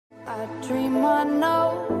I dream I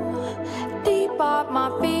know deep up my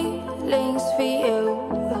feelings for you.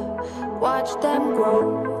 Watch them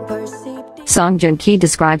grow, perceive. Joong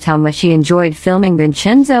describes how much he enjoyed filming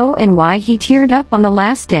Vincenzo and why he teared up on the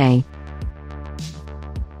last day.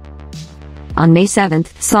 On May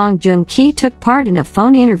 7th, Joong took part in a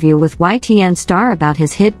phone interview with YTN star about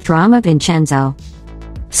his hit drama Vincenzo.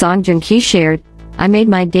 Joong shared, "I made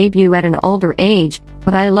my debut at an older age,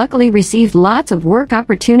 but I luckily received lots of work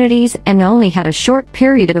opportunities and only had a short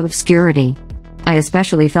period of obscurity. I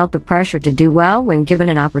especially felt the pressure to do well when given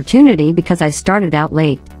an opportunity because I started out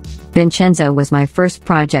late. Vincenzo was my first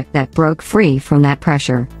project that broke free from that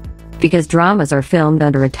pressure. Because dramas are filmed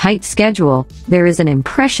under a tight schedule, there is an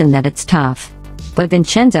impression that it's tough. But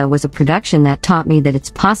Vincenzo was a production that taught me that it's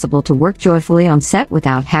possible to work joyfully on set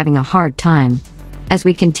without having a hard time. As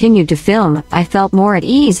we continued to film, I felt more at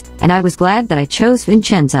ease, and I was glad that I chose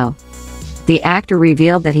Vincenzo." The actor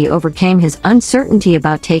revealed that he overcame his uncertainty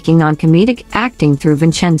about taking on comedic acting through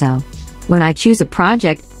Vincenzo. "When I choose a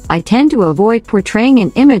project, I tend to avoid portraying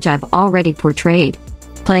an image I've already portrayed.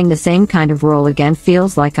 Playing the same kind of role again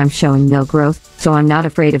feels like I'm showing no growth, so I'm not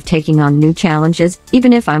afraid of taking on new challenges,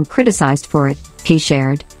 even if I'm criticized for it," he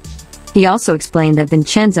shared. He also explained that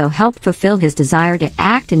Vincenzo helped fulfill his desire to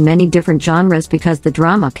act in many different genres because the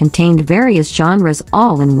drama contained various genres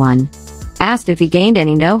all in one. Asked if he gained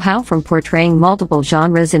any know-how from portraying multiple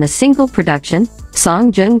genres in a single production,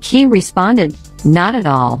 Joong responded, "Not at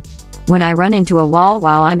all. When I run into a wall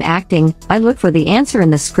while I'm acting, I look for the answer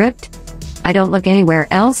in the script. I don't look anywhere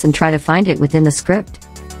else and try to find it within the script.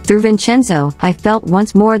 Through Vincenzo, I felt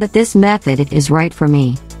once more that this method is right for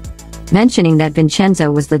me." Mentioning that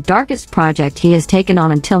Vincenzo was the darkest project he has taken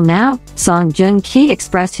on until now, Joong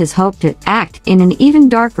expressed his hope to act in an even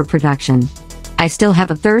darker production. "I still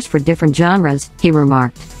have a thirst for different genres," he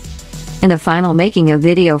remarked. In the final making of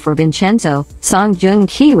video for Vincenzo,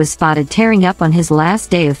 Joong was spotted tearing up on his last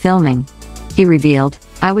day of filming. He revealed,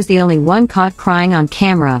 "I was the only one caught crying on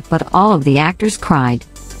camera, but all of the actors cried.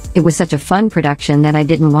 It was such a fun production that I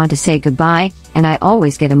didn't want to say goodbye, and I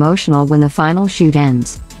always get emotional when the final shoot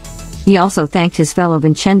ends." He also thanked his fellow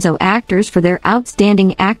Vincenzo actors for their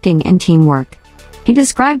outstanding acting and teamwork. He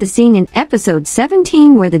described the scene in episode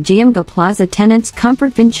 17 where the Joong Plaza tenants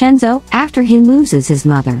comfort Vincenzo after he loses his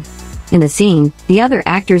mother. In the scene, the other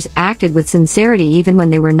actors acted with sincerity even when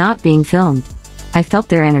they were not being filmed. "I felt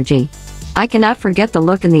their energy. I cannot forget the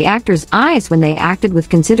look in the actors' eyes when they acted with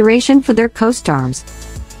consideration for their co-stars."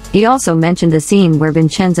 He also mentioned the scene where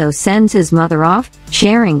Vincenzo sends his mother off,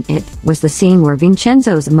 sharing it was the scene where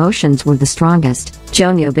Vincenzo's emotions were the strongest.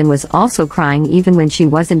 Joong was also crying even when she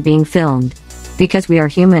wasn't being filmed. "Because we are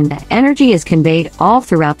human, the energy is conveyed all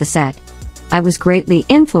throughout the set. I was greatly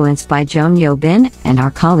influenced by Joong and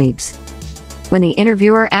our colleagues." When the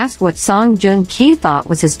interviewer asked what Joong thought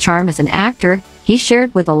was his charm as an actor, he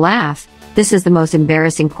shared with a laugh, "This is the most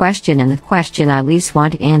embarrassing question and the question I least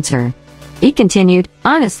want to answer." He continued,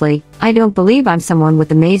 "Honestly, I don't believe I'm someone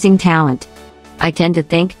with amazing talent. I tend to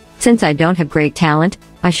think, since I don't have great talent,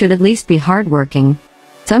 I should at least be hardworking.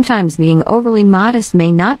 Sometimes being overly modest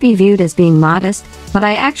may not be viewed as being modest, but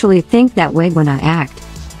I actually think that way when I act.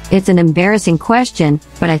 It's an embarrassing question,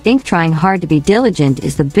 but I think trying hard to be diligent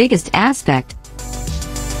is the biggest aspect.